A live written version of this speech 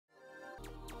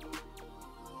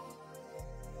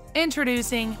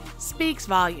Introducing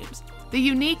SpeaksVolumz, the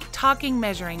unique talking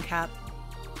measuring cup.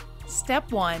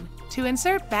 Step 1. To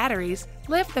insert batteries,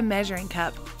 lift the measuring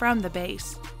cup from the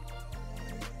base.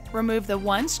 Remove the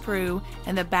one screw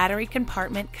and the battery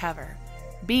compartment cover,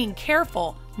 being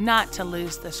careful not to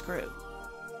lose the screw.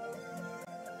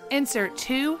 Insert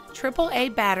 2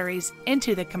 AAA batteries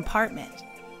into the compartment.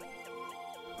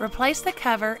 Replace the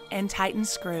cover and tighten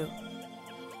screw.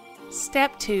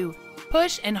 Step 2.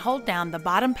 Push and hold down the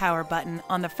bottom power button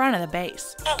on the front of the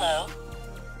base. Hello.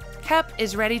 Cup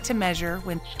is ready to measure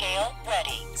when Scale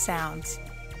ready. sounds.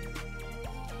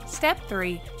 Step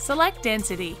 3. Select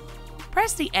density.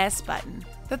 Press the S button,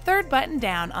 the third button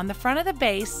down on the front of the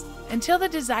base until the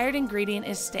desired ingredient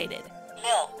is stated.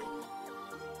 Milk.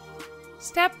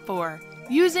 Step 4.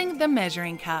 Using the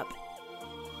measuring cup.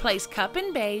 Place cup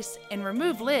in base and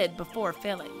remove lid before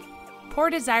filling. Pour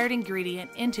desired ingredient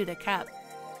into the cup.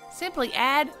 Simply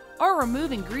add or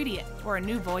remove ingredient for a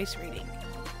new voice reading.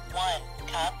 1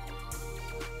 cup.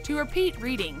 To repeat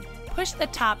reading, push the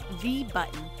top V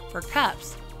button for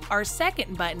cups or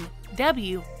second button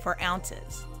W for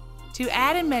ounces. To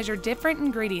add and measure different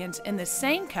ingredients in the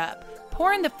same cup,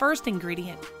 pour in the first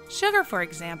ingredient, sugar for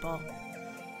example.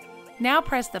 Now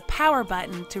press the power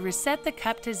button to reset the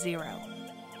cup to 0.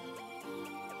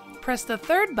 Press the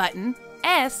third button,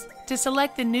 S, to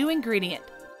select the new ingredient.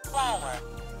 Flour.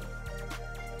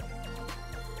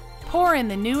 Pour in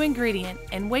the new ingredient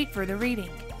and wait for the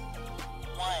reading.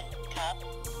 1 cup.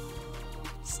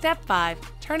 Step 5.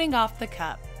 Turning off the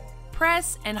cup.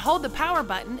 Press and hold the power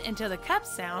button until the cup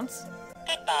sounds.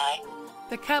 Goodbye.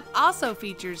 The cup also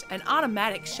features an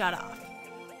automatic shutoff.